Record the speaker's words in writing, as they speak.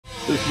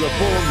This is a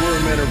full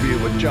bloom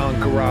interview with John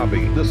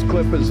Corabi. This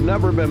clip has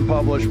never been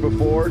published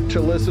before. To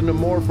listen to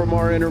more from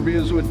our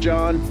interviews with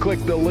John, click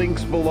the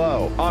links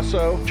below.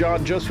 Also,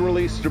 John just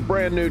released a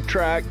brand new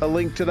track. A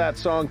link to that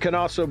song can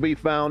also be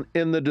found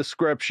in the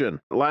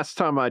description. Last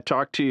time I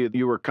talked to you,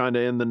 you were kind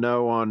of in the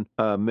know on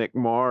Mick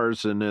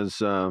Mars and his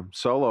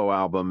solo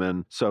album,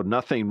 and so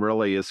nothing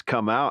really has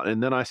come out.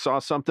 And then I saw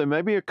something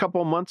maybe a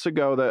couple months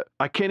ago that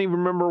I can't even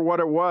remember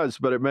what it was,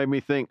 but it made me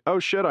think, oh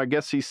shit, I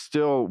guess he's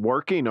still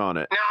working on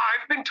it. Now,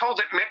 I've been told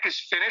that Mick has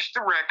finished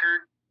the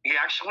record. He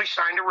actually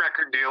signed a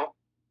record deal.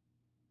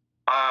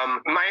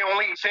 My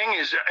only thing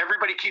is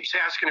everybody keeps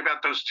asking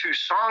about those two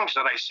songs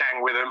that I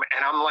sang with him,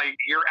 and I'm like,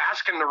 you're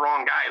asking the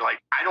wrong guy.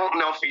 Like, I don't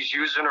know if he's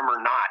using them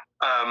or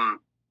not.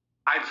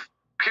 I've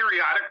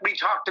periodically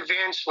talked to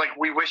Vince, like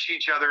we wish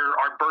each other,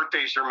 our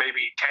birthdays are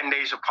maybe 10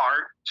 days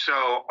apart.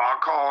 So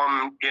I'll call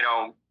him, you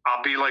know,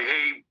 I'll be like,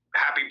 hey,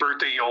 happy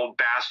birthday, you old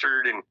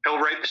bastard. And he'll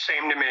write the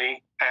same to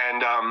me.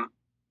 And,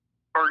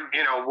 or,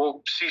 you know,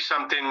 we'll see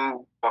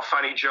something, a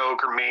funny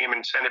joke or meme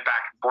and send it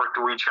back and forth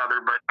to each other.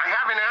 But I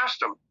haven't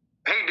asked him,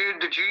 hey, dude,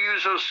 did you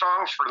use those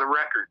songs for the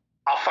record?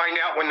 I'll find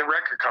out when the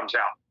record comes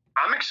out.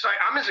 I'm excited.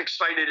 I'm as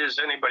excited as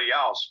anybody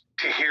else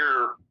to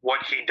hear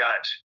what he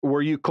does.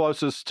 Were you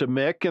closest to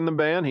Mick in the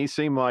band? He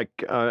seemed like,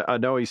 I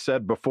know he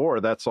said before,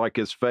 that's like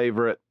his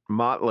favorite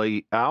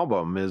Motley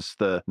album is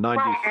the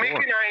 94. Well, Mick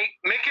and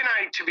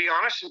I, to be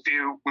honest with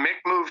you,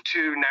 Mick moved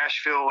to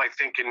Nashville, I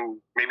think in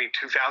maybe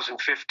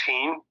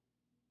 2015,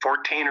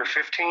 14 or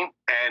 15.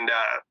 And,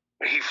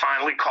 he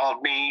finally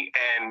called me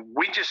and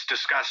we just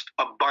discussed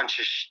a bunch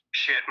of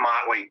shit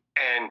Motley.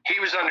 And he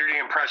was under the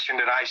impression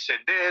that I said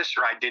this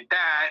or I did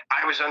that.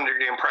 I was under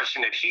the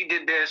impression that he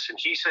did this and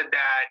he said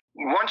that.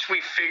 Once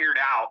we figured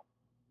out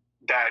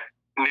that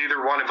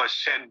neither one of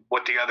us said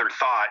what the other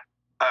thought,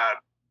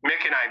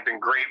 Mick and I have been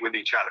great with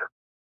each other.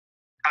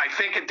 I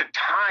think at the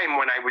time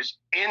when I was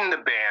in the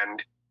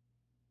band,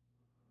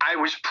 I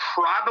was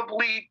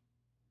probably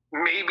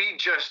maybe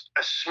just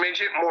a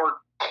smidget more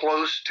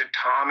close to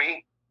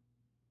Tommy,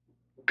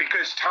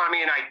 because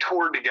Tommy and I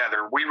toured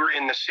together. We were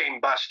in the same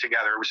bus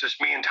together. It was just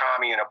me and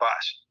Tommy in a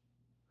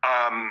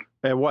bus.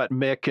 And what,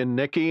 Mick and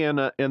Nikki in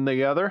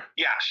the other?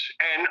 Yes,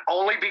 and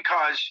only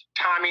because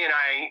Tommy and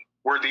I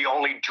were the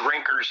only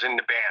drinkers in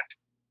the band.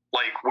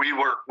 Like we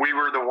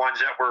were the ones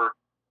that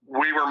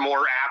we were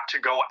more apt to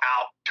go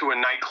out to a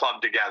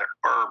nightclub together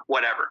or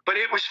whatever. But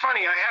it was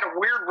funny. I had a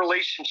weird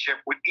relationship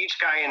with each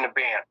guy in the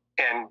band,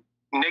 and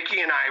Nikki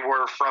and I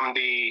were from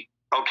the,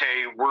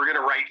 okay, we're going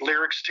to write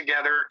lyrics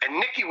together. And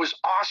Nikki was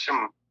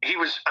awesome. He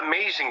was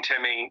amazing to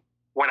me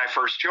when I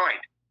first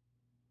joined.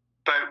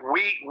 But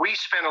we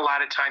spent a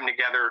lot of time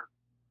together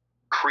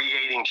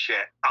creating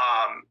shit.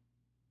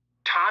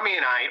 Tommy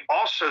and I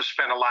also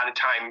spent a lot of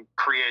time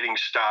creating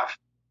stuff,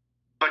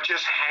 but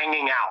just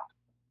hanging out.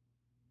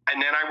 And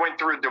then I went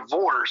through a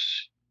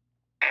divorce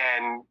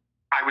and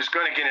I was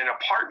going to get an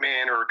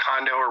apartment or a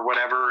condo or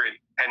whatever.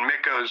 And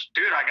Mick goes,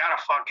 dude, I got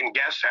a fucking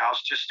guest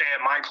house. Just stay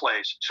at my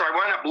place. So I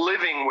wound up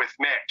living with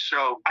Mick.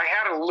 So I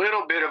had a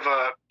little bit of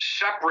a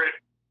separate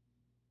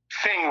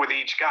thing with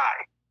each guy.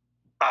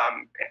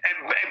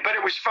 But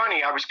it was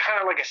funny. I was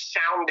kind of like a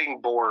sounding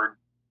board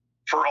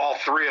for all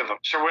three of them.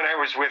 So when I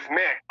was with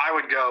Mick, I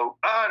would go,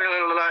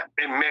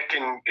 and Mick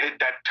can hit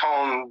that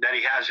tone that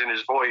he has in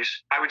his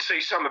voice. I would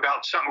say something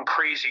about something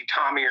crazy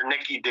Tommy or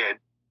Nikki did.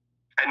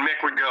 And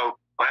Mick would go,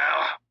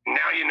 well,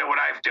 now you know what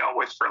I've dealt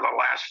with for the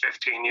last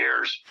 15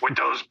 years with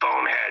those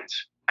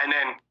boneheads. And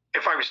then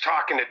if I was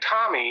talking to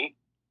Tommy,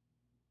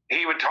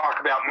 he would talk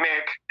about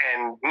Mick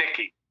and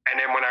Nikki. And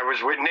then when I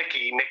was with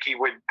Nikki, Nikki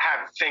would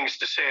have things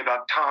to say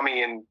about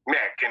Tommy and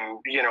Mick and,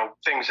 you know,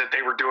 things that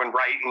they were doing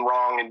right and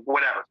wrong and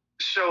whatever.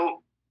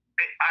 So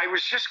I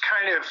was just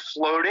kind of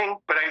floating,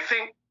 but I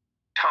think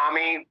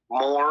Tommy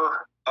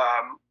more,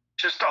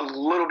 just a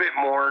little bit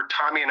more.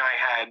 Tommy and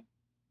I had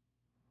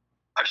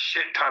a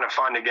shit ton of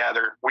fun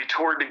together. We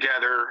toured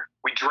together.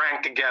 We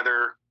drank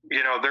together.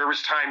 You know, there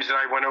was times that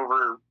I went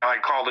over, I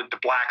called it the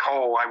black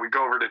hole. I would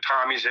go over to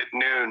Tommy's at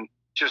noon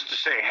just to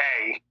say,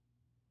 hey,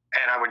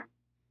 and I would,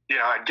 you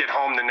know, I'd get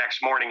home the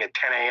next morning at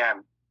 10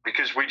 a.m.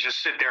 because we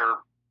just sit there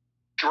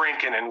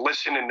drinking and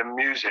listening to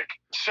music.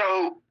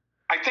 So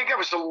I think I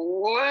was a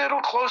little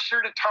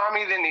closer to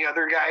Tommy than the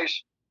other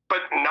guys,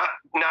 but not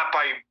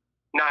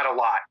a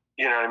lot.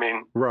 You know what I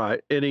mean?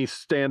 Right. Any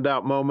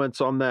standout moments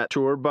on that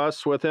tour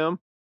bus with him?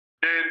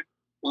 Dude,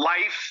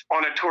 life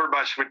on a tour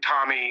bus with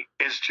Tommy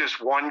is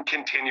just one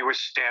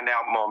continuous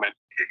standout moment.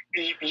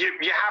 You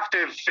have to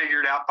have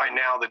figured out by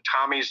now that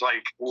Tommy's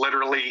like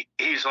literally,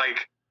 he's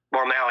like,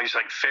 well, now he's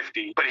like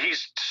 50, but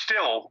he's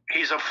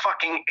a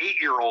fucking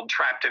 8-year-old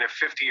trapped in a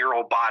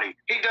 50-year-old body.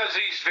 He does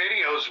these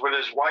videos with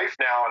his wife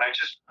now, and I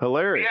just...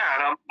 Hilarious. Yeah,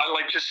 and I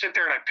like just sit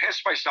there and I piss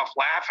myself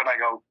laughing. I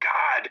go,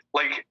 God,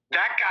 like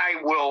that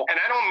guy will, and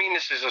I don't mean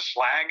this as a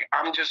slag,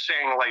 I'm just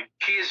saying like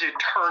he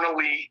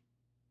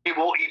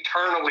will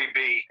eternally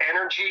be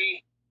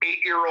energy,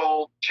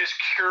 8-year-old, just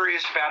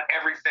curious about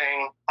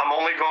everything. I'm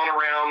only going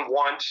around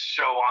once,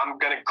 so I'm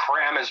going to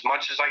cram as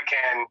much as I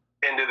can.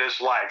 into this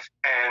life,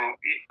 and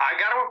I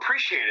got to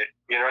appreciate it.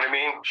 You know what I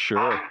mean?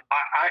 Sure.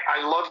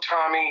 I love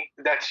Tommy.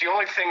 That's the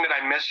only thing that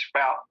I miss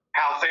about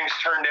how things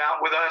turned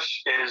out with us,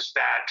 is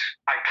that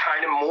I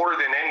kind of more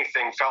than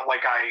anything felt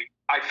like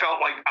I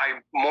felt like I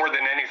more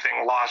than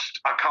anything lost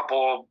a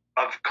couple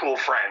of cool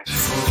friends.